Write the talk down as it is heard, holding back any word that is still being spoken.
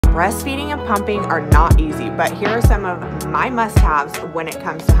Breastfeeding and pumping are not easy, but here are some of my must-haves when it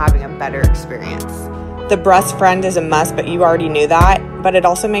comes to having a better experience. The breast friend is a must, but you already knew that, but it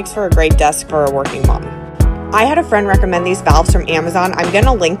also makes for a great desk for a working mom. I had a friend recommend these valves from Amazon. I'm going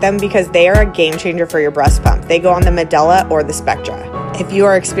to link them because they are a game changer for your breast pump. They go on the Medela or the Spectra. If you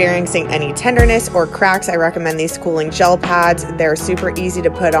are experiencing any tenderness or cracks, I recommend these cooling gel pads. They're super easy to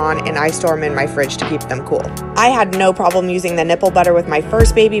put on, and I store them in my fridge to keep them cool. I had no problem using the nipple butter with my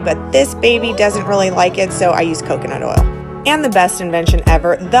first baby, but this baby doesn't really like it, so I use coconut oil. And the best invention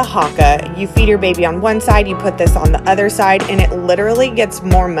ever, the Haka. You feed your baby on one side, you put this on the other side, and it literally gets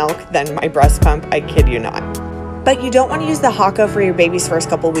more milk than my breast pump, I kid you not. But you don't want to use the Haka for your baby's first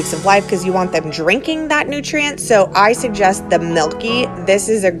couple weeks of life because you want them drinking that nutrient, so I suggest the Milky. This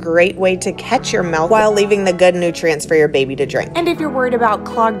is a great way to catch your milk while leaving the good nutrients for your baby to drink. And if you're worried about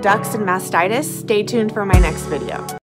clogged ducts and mastitis, stay tuned for my next video.